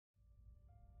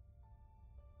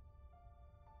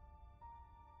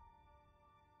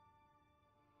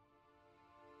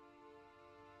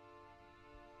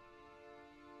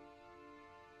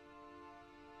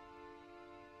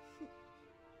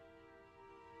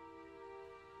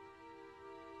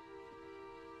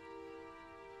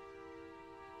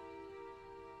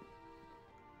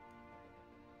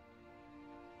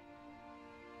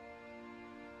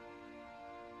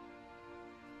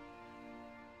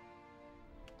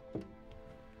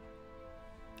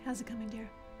How's it coming, dear?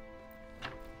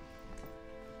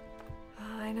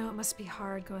 I know it must be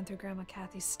hard going through Grandma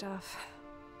Cathy's stuff.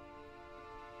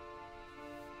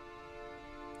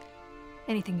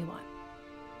 Anything you want.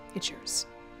 It's yours.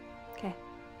 Okay?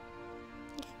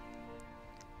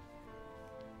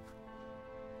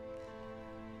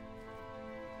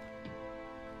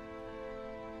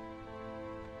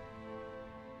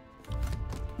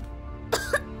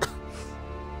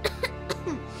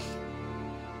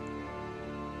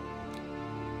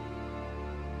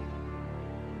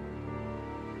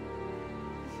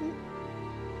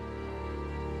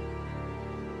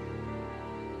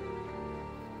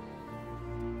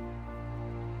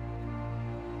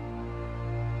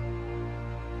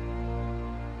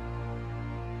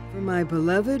 For my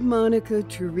beloved Monica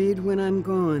to read when I'm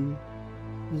gone.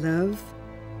 Love,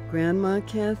 Grandma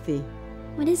Cathy.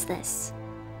 What is this?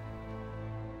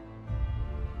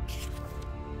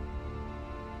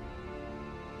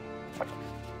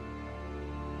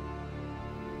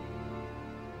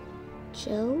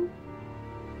 Joe?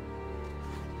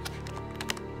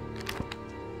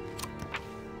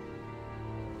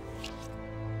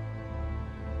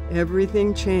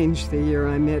 Everything changed the year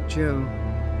I met Joe.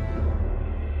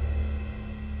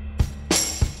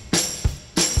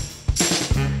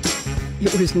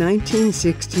 It was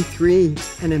 1963,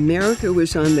 and America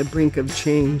was on the brink of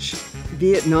change.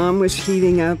 Vietnam was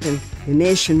heating up, and the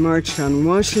nation marched on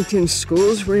Washington.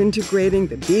 Schools were integrating.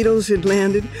 The Beatles had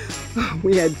landed. Oh,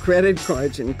 we had credit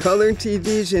cards and color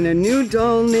TVs and a new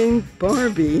doll named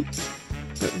Barbie.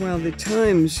 But while the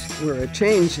times were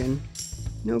a-changin',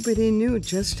 nobody knew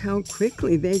just how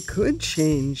quickly they could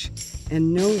change.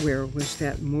 And nowhere was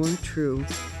that more true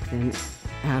than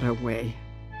Attaway.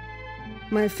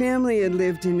 My family had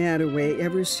lived in Attaway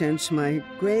ever since my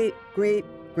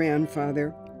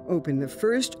great-great-grandfather opened the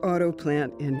first auto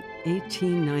plant in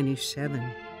 1897.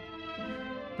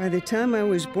 By the time I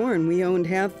was born, we owned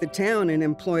half the town and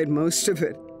employed most of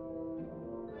it.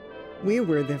 We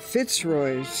were the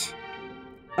Fitzroys,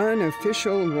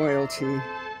 unofficial royalty,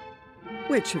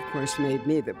 which of course made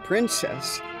me the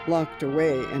princess locked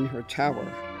away in her tower.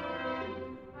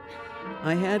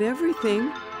 I had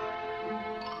everything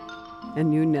and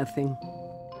knew nothing.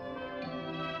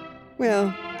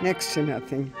 Well, next to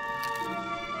nothing.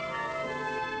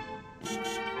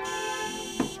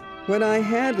 What I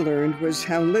had learned was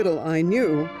how little I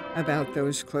knew about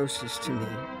those closest to me,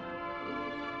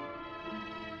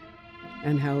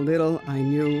 and how little I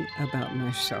knew about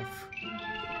myself.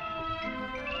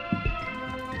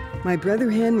 My brother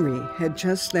Henry had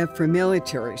just left for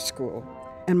military school,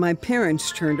 and my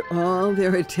parents turned all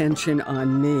their attention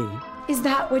on me. Is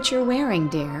that what you're wearing,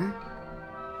 dear?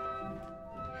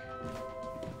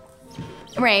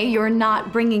 Ray, you're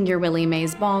not bringing your Willie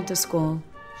Mays ball to school.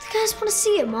 The guys want to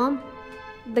see it, Mom.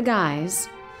 The guys?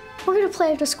 We're gonna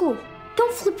play after school.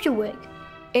 Don't flip your wig.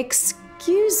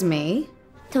 Excuse me?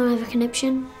 Don't have a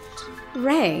conniption?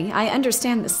 Ray, I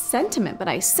understand the sentiment, but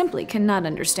I simply cannot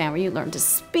understand where you learned to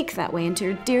speak that way into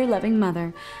your dear, loving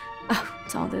mother. Oh,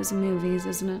 it's all those movies,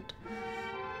 isn't it?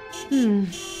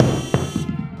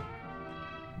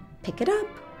 Pick it up.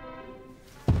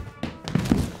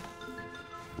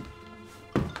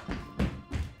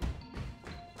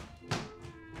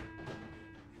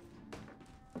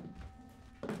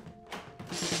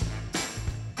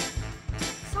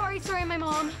 Sorry, my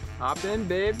mom. Hop in,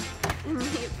 babe.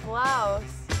 Neat blouse.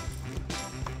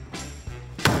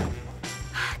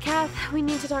 Kath, we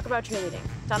need to talk about cheerleading.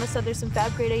 Donna said there's some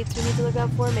fab grade 8s we need to look out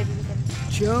for. Maybe we can...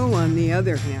 Joe, on the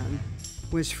other hand,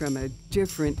 was from a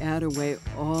different Attaway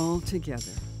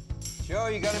altogether. Joe,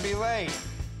 you gotta be late.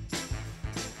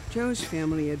 Joe's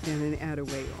family had been in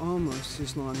Attaway almost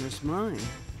as long as mine,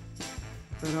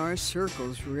 but our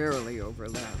circles rarely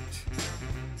overlapped.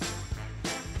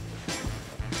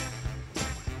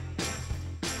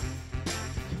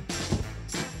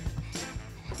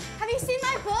 Have you seen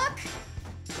my book?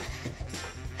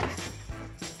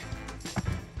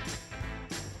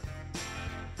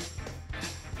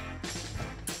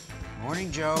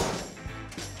 Morning, Joe.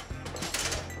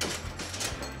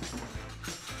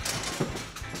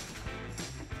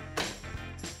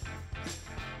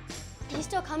 He's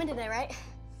still coming today, right?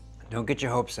 Don't get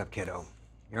your hopes up, kiddo.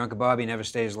 Your Uncle Bobby never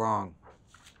stays long.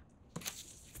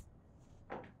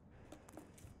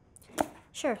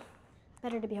 Sure.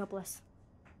 Better to be hopeless.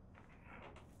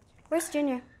 Where's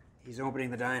Junior? He's opening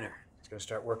the diner. He's gonna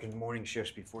start working morning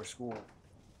shifts before school.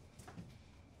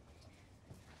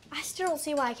 I still don't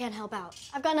see why I can't help out.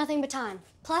 I've got nothing but time.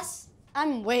 Plus,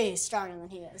 I'm way stronger than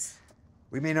he is.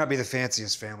 We may not be the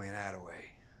fanciest family in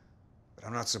Attaway, but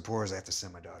I'm not so poor as I have to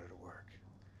send my daughter to work.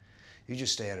 You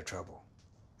just stay out of trouble,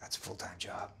 That's a full-time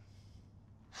job.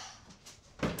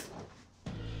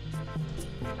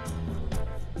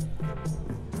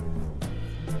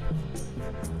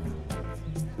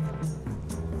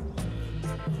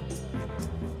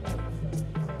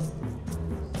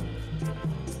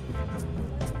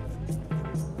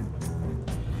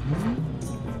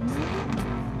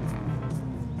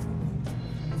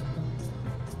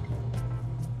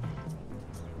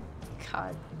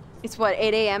 God. It's what,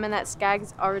 8 a.m. and that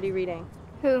skag's already reading.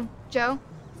 Who? Joe?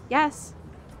 Yes.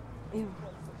 Ew.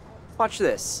 Watch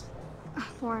this.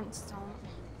 Lawrence, don't.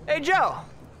 Hey, Joe!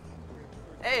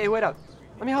 Hey, wait up.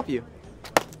 Let me help you.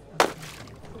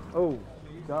 Oh,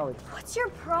 golly. What's your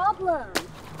problem?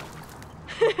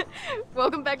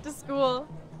 Welcome back to school.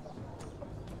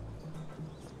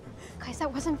 Guys,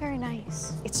 that wasn't very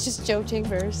nice. It's just Joe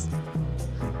Chambers.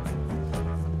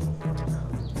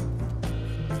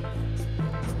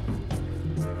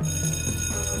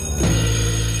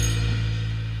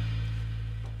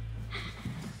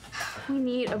 We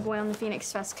need a boy on the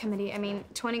Phoenix Fest committee. I mean,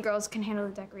 20 girls can handle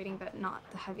the decorating, but not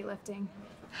the heavy lifting.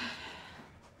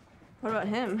 What about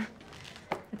him?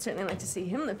 I'd certainly like to see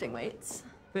him lifting weights.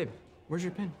 Babe, where's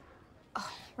your pin? Oh,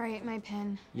 right, my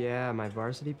pin. Yeah, my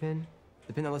varsity pin.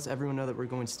 The pin that lets everyone know that we're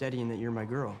going steady and that you're my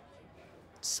girl.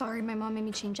 Sorry, my mom made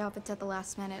me change outfits at the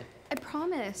last minute. I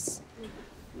promise.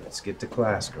 Let's get to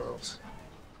class, girls.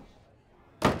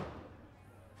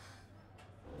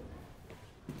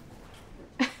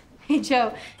 Hey,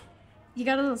 Joe, you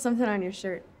got a little something on your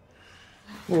shirt.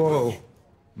 Whoa.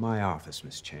 My office,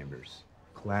 Miss Chambers.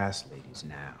 Class ladies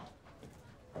now.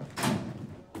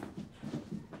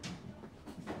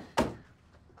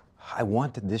 I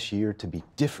wanted this year to be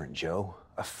different, Joe.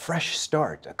 A fresh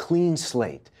start, a clean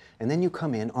slate. And then you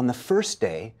come in on the first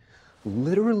day,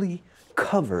 literally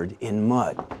covered in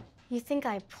mud. You think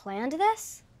I planned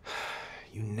this?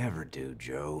 You never do,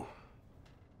 Joe.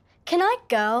 Can I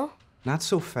go? Not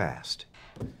so fast.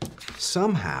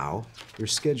 Somehow, your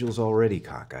schedule's already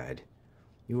cockeyed.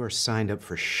 You are signed up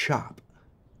for shop.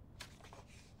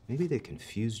 Maybe they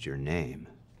confused your name.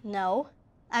 No,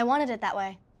 I wanted it that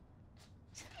way.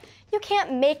 You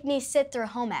can't make me sit through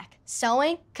home ec.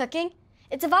 Sewing, cooking,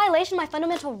 it's a violation of my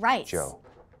fundamental rights. Joe,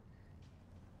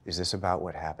 is this about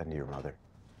what happened to your mother?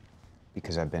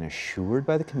 Because I've been assured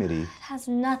by the committee. It has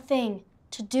nothing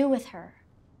to do with her.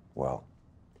 Well,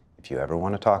 if you ever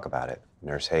want to talk about it,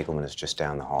 Nurse Hagelman is just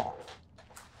down the hall.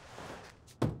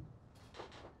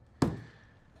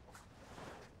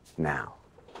 Now,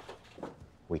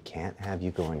 we can't have you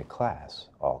going to class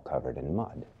all covered in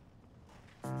mud.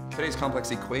 Today's complex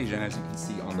equation, as you can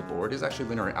see on the board, is actually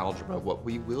linear algebra. What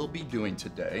we will be doing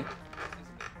today.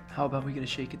 How about we get a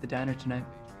shake at the diner tonight?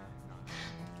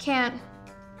 Can't.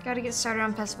 Gotta get started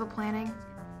on festival planning.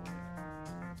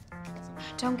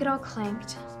 Don't get all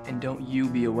clanked. And don't you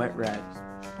be a wet rat.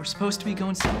 We're supposed to be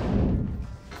going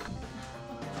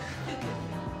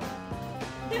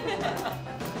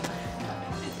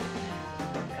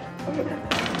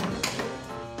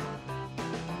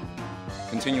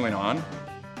Continuing on. Of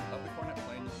the coordinate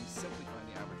plane, you can simply find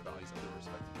the average values of the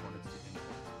respective coordinates to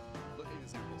input. Look at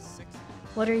example 6.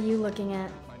 What are you looking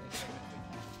at?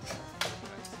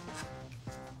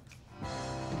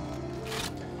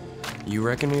 You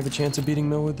reckon we have a chance of beating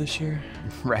Millwood this year?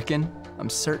 Reckon? I'm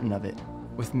certain of it.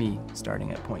 With me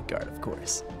starting at point guard, of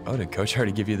course. Oh, did Coach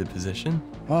already give you the position?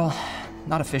 Well,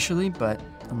 not officially, but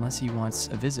unless he wants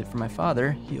a visit from my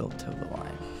father, he'll toe the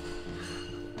line.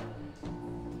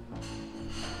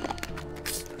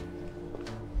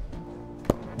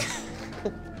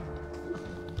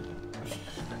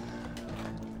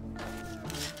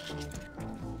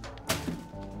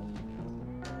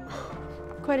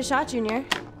 Quite a shot, Junior.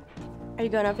 Are you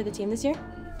going out for the team this year?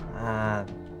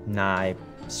 Nah, I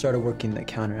started working the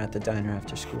counter at the diner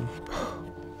after school.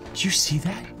 Did you see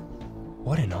that?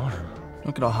 What an arm.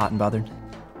 Don't get all hot and bothered.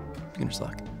 Beginner's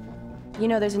luck. You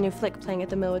know there's a new flick playing at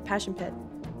the Millwood Passion Pit.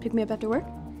 Pick me up after work?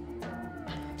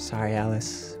 Sorry,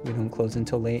 Alice. We don't close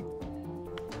until late.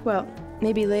 Well,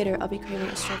 maybe later I'll be craving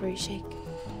a strawberry shake.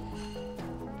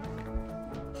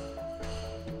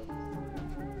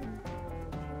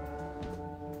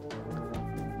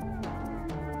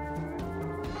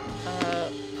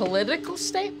 Political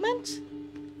statement?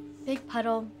 Big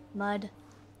puddle, mud,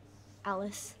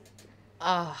 Alice.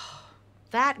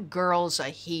 That girl's a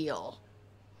heel.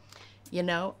 You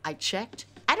know, I checked.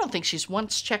 I don't think she's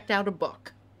once checked out a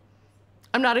book.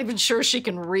 I'm not even sure she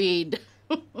can read.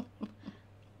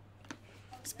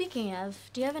 Speaking of,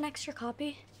 do you have an extra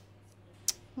copy?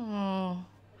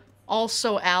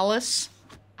 Also, Alice,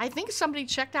 I think somebody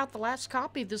checked out the last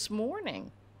copy this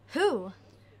morning. Who?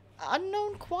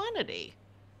 Unknown quantity.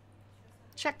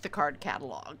 check the card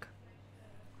catalog.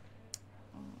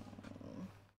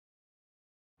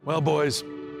 Well, boys,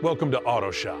 welcome to Auto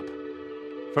Shop.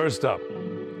 First up,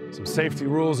 some safety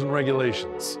rules and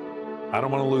regulations. I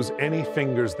don't want to lose any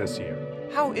fingers this year.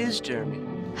 How is Jeremy?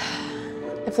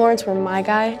 If Lawrence were my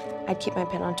guy, I'd keep my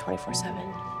pin on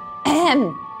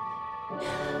 24/7.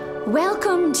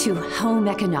 Welcome to Home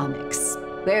Economics,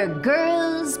 where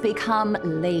girls become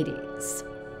ladies.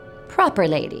 Proper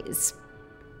ladies.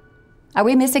 Are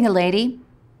we missing a lady?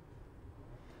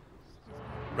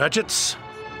 Ratchets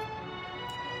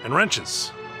and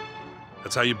wrenches.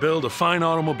 That's how you build a fine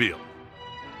automobile.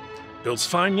 Builds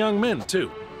fine young men,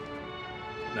 too.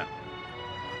 Now.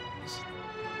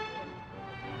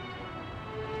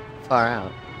 Far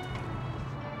out.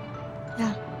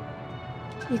 Yeah.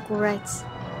 Equal rights.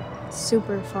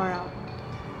 Super far out.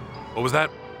 What was that?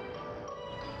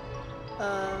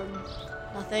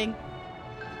 Nothing.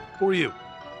 Who are you?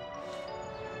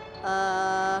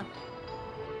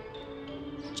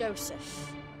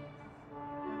 Joseph.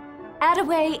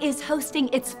 Attaway is hosting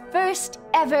its first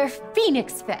ever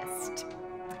Phoenix Fest.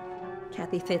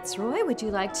 Cathy Fitzroy, would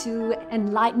you like to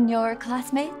enlighten your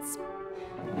classmates?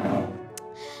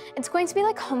 It's going to be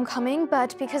like homecoming,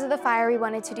 but because of the fire, we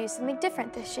wanted to do something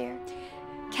different this year.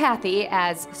 Cathy,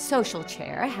 as social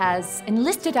chair, has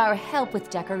enlisted our help with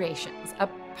decorations. A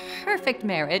perfect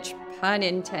marriage, pun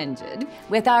intended,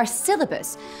 with our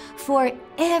syllabus. For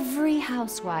every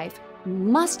housewife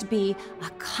must be a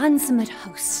consummate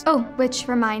host. Oh, which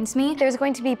reminds me, there's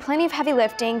going to be plenty of heavy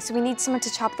lifting, so we need someone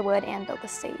to chop the wood and build the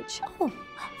stage. Oh,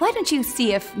 why don't you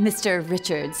see if Mr.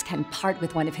 Richards can part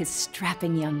with one of his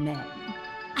strapping young men?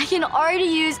 I can already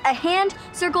use a hand,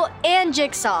 circle, and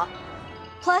jigsaw.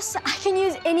 Plus, I can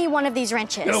use any one of these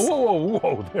wrenches. Yeah,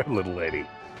 whoa there, little lady.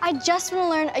 I just want to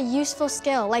learn a useful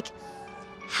skill, like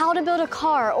how to build a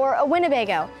car or a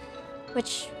Winnebago,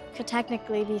 which could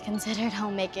technically be considered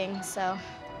homemaking, so.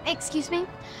 Excuse me?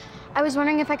 I was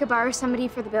wondering if I could borrow somebody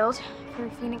for the build for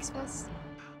Phoenix Fest.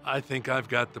 I think I've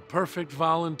got the perfect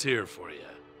volunteer for you.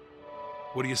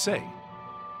 What do you say,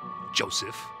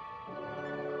 Joseph?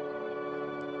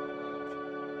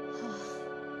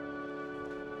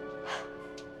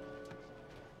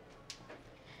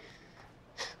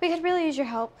 We could really use your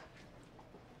help.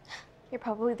 You're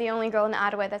probably the only girl in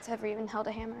Attaway that's ever even held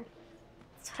a hammer.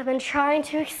 That's what I've been trying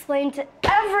to explain to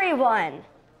everyone.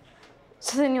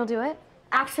 So then you'll do it?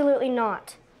 Absolutely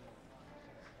not.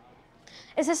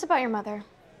 Is this about your mother?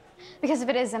 Because if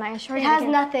it is, then I assure you it has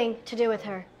nothing to do with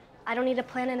her. I don't need to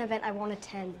plan an event I won't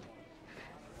attend.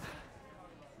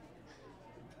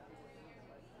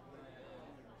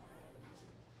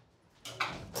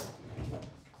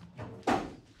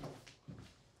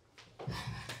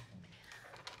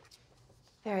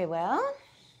 Very well.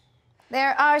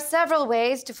 There are several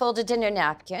ways to fold a dinner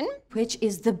napkin, which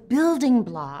is the building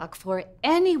block for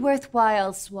any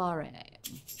worthwhile soiree.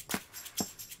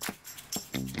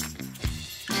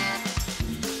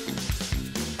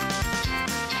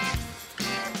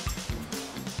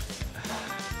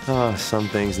 Oh, some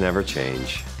things never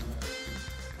change.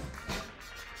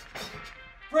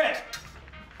 Brat!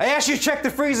 I asked you to check the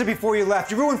freezer before you left.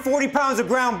 You ruined 40 pounds of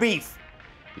ground beef.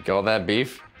 You call that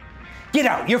beef? Get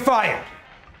out, you're fired.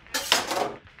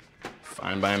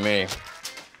 Fine by me.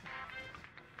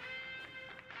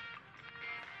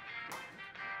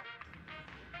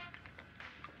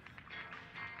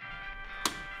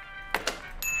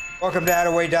 Welcome to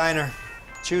Attaway Diner.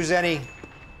 Choose any.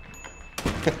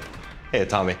 Hey,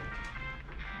 Tommy.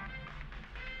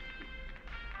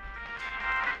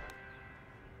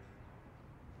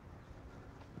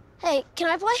 Hey, can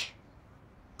I play?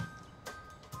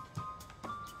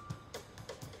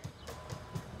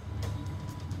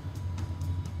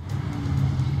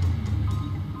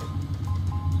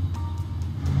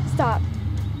 Stop.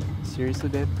 Seriously,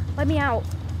 babe? Let me out.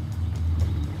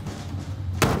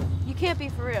 You can't be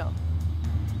for real.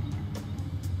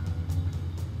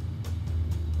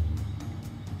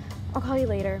 I'll call you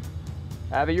later.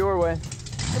 Have it your way.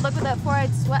 Good luck with that four-eyed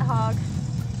sweat hog.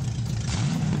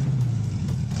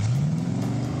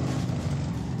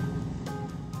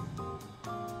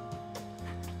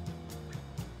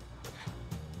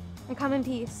 And come in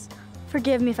peace.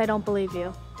 Forgive me if I don't believe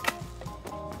you.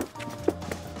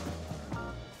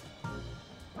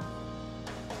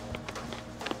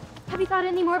 Have you thought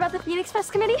any more about the Phoenix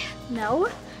Fest committee? No.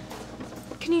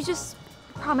 Can you just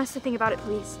promise to think about it,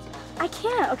 please? I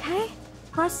can't, okay?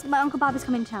 Plus, my Uncle Bob is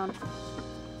coming to town.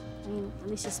 I mean, at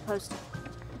least he's supposed to.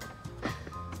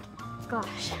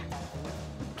 Gosh.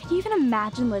 Can you even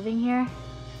imagine living here?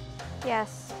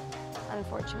 Yes,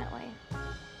 unfortunately.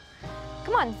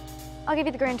 Come on, I'll give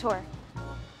you the grand tour.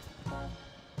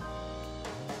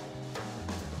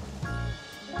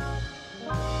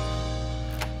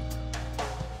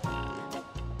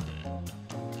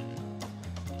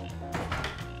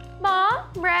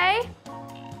 Ray?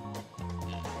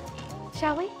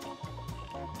 Shall we?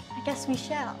 I guess we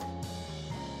shall.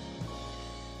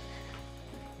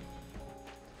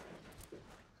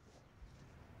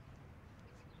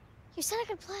 You said I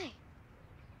could play.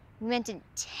 We meant in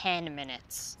 10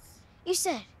 minutes. You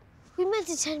said we meant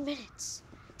in 10 minutes.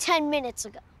 10 minutes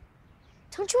ago.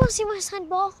 Don't you want to see my signed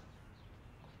ball?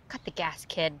 Cut the gas,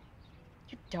 kid.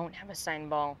 You don't have a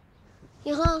signed ball.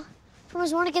 Yeah, I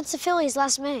was one against the Phillies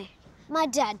last May. My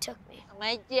dad took me.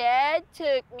 My dad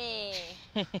took me.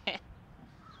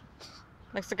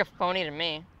 Looks like a phony to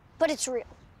me. But it's real.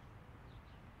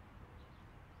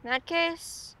 In that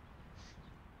case,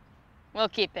 we'll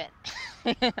keep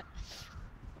it.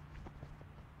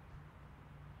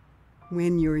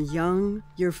 When you're young,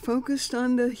 you're focused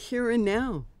on the here and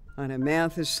now, on a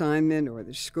math assignment or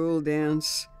the school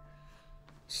dance.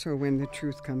 So when the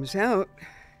truth comes out,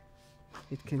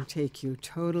 it can take you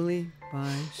totally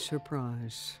by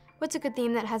surprise. What's a good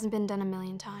theme that hasn't been done a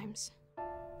million times?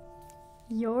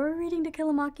 You're reading To Kill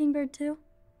a Mockingbird too?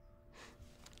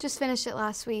 Just finished it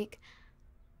last week.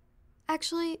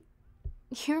 Actually,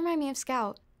 you remind me of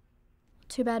Scout.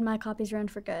 Too bad my copy's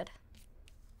ruined for good.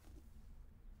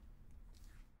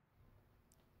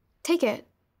 Take it.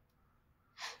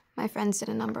 My friends did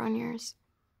a number on yours.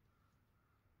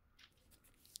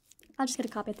 I'll just get a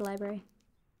copy at the library.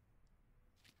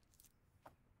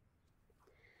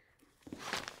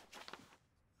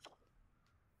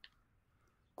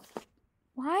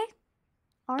 Why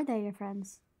are they your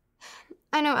friends?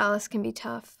 I know Alice can be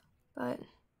tough, but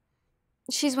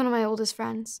she's one of my oldest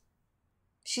friends.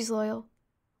 She's loyal.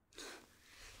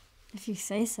 If you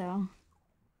say so.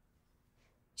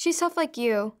 She's tough like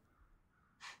you.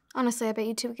 Honestly, I bet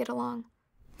you two would get along.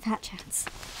 Fat chance.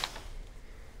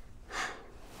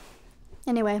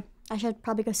 Anyway, I should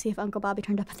probably go see if Uncle Bobby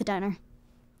turned up at the diner.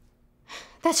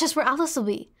 That's just where Alice will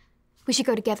be. We should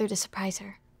go together to surprise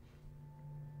her.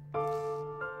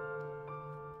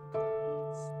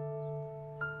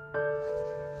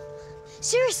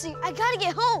 Seriously, I gotta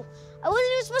get home. I wasn't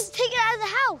even supposed to take it out of the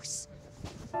house.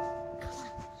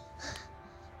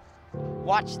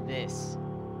 Watch this.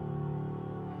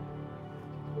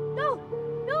 No!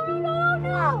 No, no, no,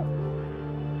 no!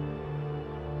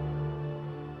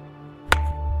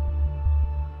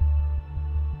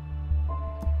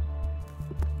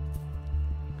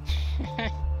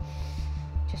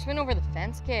 Just went over the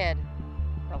fence, kid.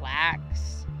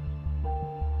 Relax.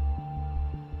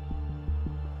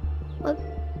 Look,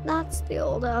 that's the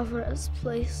old Alvarez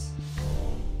place.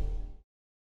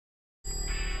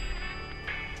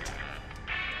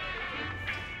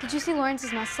 Did you see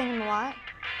Lawrence's Mustang in the lot?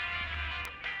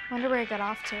 Wonder where it got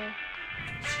off to.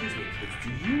 Excuse me, kids, do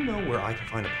you know where I can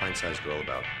find a pint-sized girl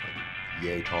about, like,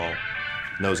 yay tall,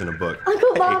 nose in a book?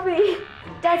 Uncle Hey, Bobby!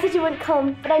 Dad said you wouldn't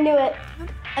come, but I knew it.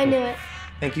 I knew it.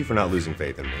 thank you for not losing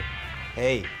faith in me.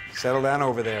 Hey, settle down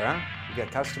over there, huh? You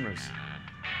got customers.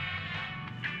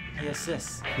 Yes,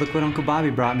 sis. Look what Uncle Bobby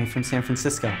brought me from San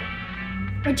Francisco.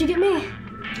 What'd you get me?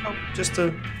 Oh, just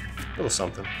a little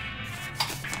something.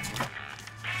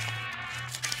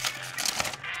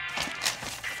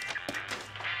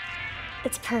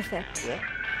 It's perfect. Yeah?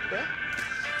 Yeah?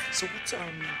 So what's,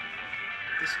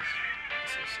 this is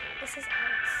This is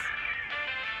Alice.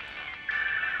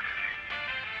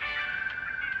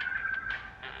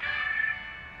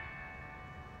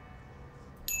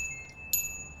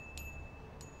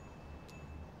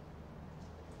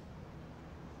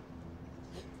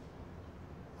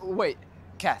 Wait,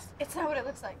 Kath. It's not what it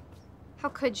looks like. How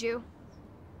could you?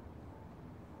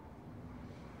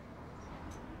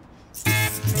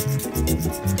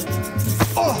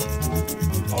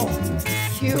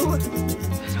 You?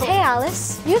 Hey,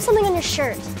 Alice. You have something on your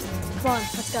shirt. Come on,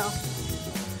 let's go.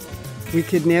 We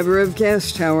could never have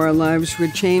guessed how our lives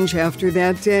would change after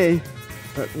that day.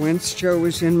 But once Joe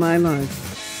was in my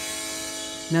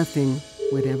life, nothing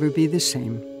would ever be the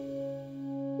same.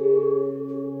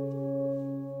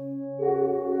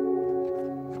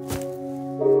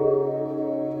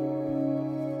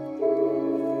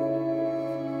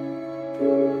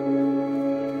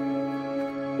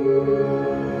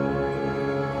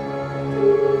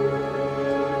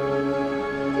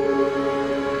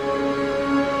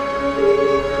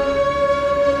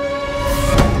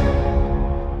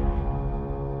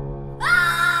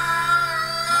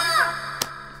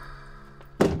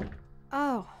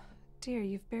 Oh, dear,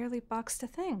 you've barely boxed a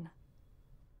thing.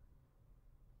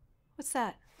 What's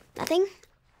that? Nothing.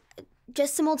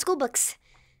 Just some old school books.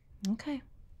 Okay.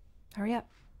 Hurry up.